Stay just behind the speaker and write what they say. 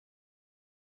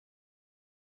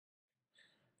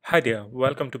Hi there,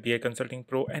 welcome to BI Consulting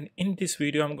Pro, and in this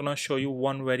video I'm gonna show you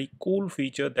one very cool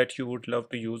feature that you would love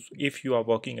to use if you are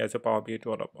working as a Power BI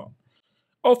developer.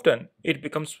 Often it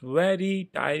becomes very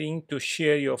tiring to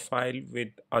share your file with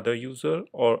other user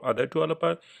or other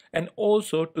developer and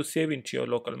also to save into your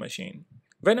local machine.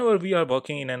 Whenever we are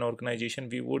working in an organization,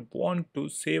 we would want to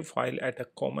save file at a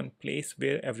common place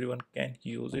where everyone can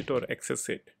use it or access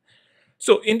it.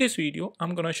 So in this video,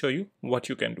 I'm gonna show you what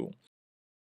you can do.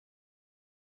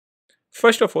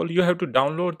 First of all, you have to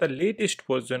download the latest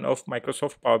version of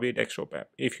Microsoft Power BI Desktop app.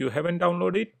 If you haven't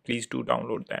downloaded it, please do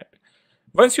download that.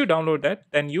 Once you download that,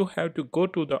 then you have to go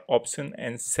to the option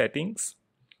and settings.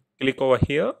 Click over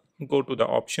here, go to the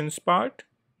options part.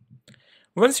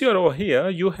 Once you are over here,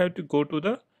 you have to go to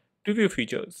the preview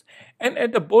features. And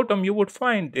at the bottom, you would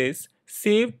find this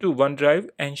save to OneDrive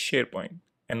and SharePoint.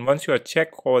 And once you are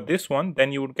checked over this one,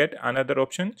 then you would get another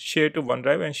option, share to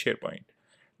OneDrive and SharePoint.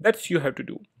 That's you have to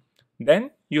do.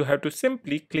 Then you have to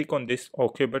simply click on this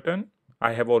OK button.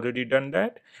 I have already done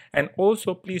that. And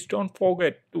also please don't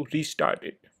forget to restart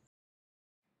it.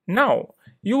 Now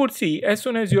you would see as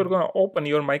soon as you're going to open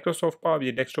your Microsoft Power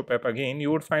BI Desktop app again, you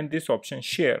would find this option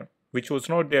share, which was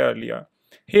not there earlier.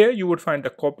 Here you would find the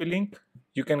copy link.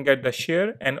 You can get the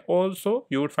share, and also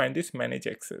you would find this manage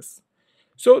access.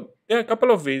 So there are a couple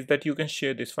of ways that you can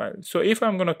share this file. So if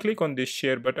I'm going to click on this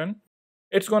share button,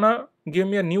 it's gonna give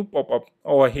me a new pop-up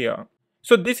over here.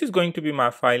 So this is going to be my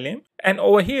file name, and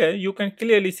over here you can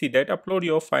clearly see that upload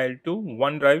your file to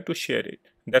OneDrive to share it.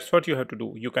 That's what you have to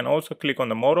do. You can also click on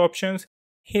the more options.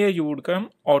 Here you would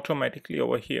come automatically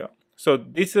over here. So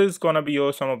this is gonna be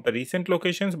some of the recent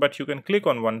locations, but you can click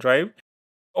on OneDrive.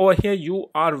 Over here you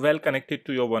are well connected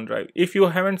to your OneDrive. If you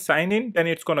haven't signed in, then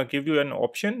it's going to give you an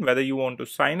option whether you want to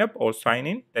sign up or sign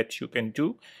in, that you can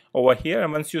do over here.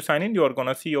 And once you sign in, you are going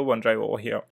to see your OneDrive over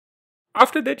here.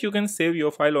 After that, you can save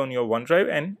your file on your OneDrive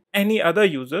and any other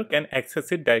user can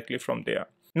access it directly from there.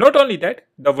 Not only that,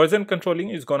 the version controlling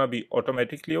is going to be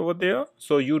automatically over there,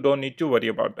 so you don't need to worry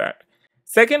about that.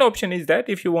 Second option is that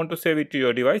if you want to save it to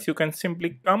your device, you can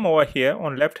simply come over here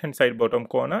on left hand side bottom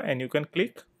corner and you can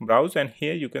click browse, and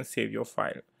here you can save your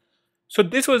file. So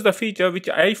this was the feature which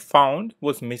I found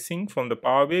was missing from the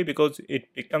Power BI, because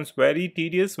it becomes very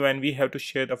tedious when we have to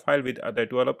share the file with other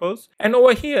developers. And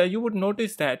over here you would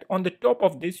notice that on the top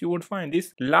of this you would find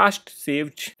this last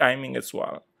saved timing as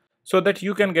well, so that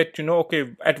you can get to know,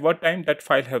 okay, at what time that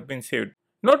file have been saved.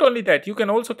 Not only that, you can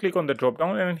also click on the drop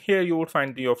down, and here you would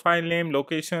find your file name,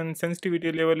 location,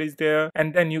 sensitivity level is there,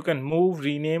 and then you can move,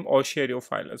 rename or share your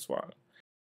file as well.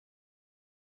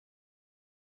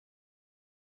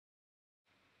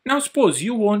 Now suppose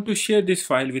you want to share this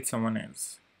file with someone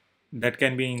else. That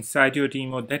can be inside your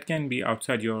team or that can be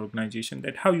outside your organization.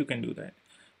 That how you can do that?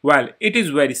 Well, it is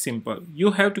very simple.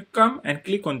 You have to come and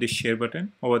click on this share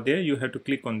button. Over there you have to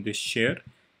click on this share.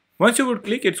 Once you would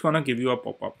click, it's gonna give you a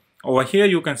pop-up. Over here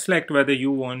you can select whether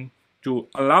you want to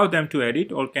allow them to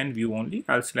edit or can view only.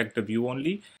 I'll select the view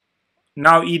only.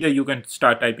 Now either you can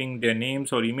start typing their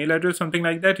names or email address, something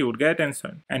like that you would get,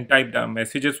 and type the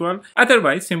message as well.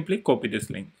 Otherwise, simply copy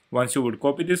this link. Once you would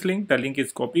copy this link, the link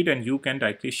is copied and you can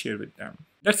directly share with them.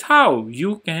 That's how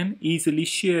you can easily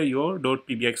share your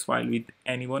 .pbx file with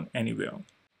anyone, anywhere.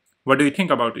 What do you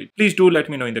think about it? Please do let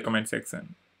me know in the comment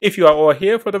section. If you are over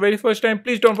here for the very first time,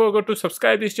 please don't forget to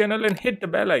subscribe this channel and hit the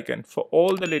bell icon for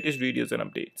all the latest videos and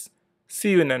updates.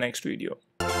 See you in the next video.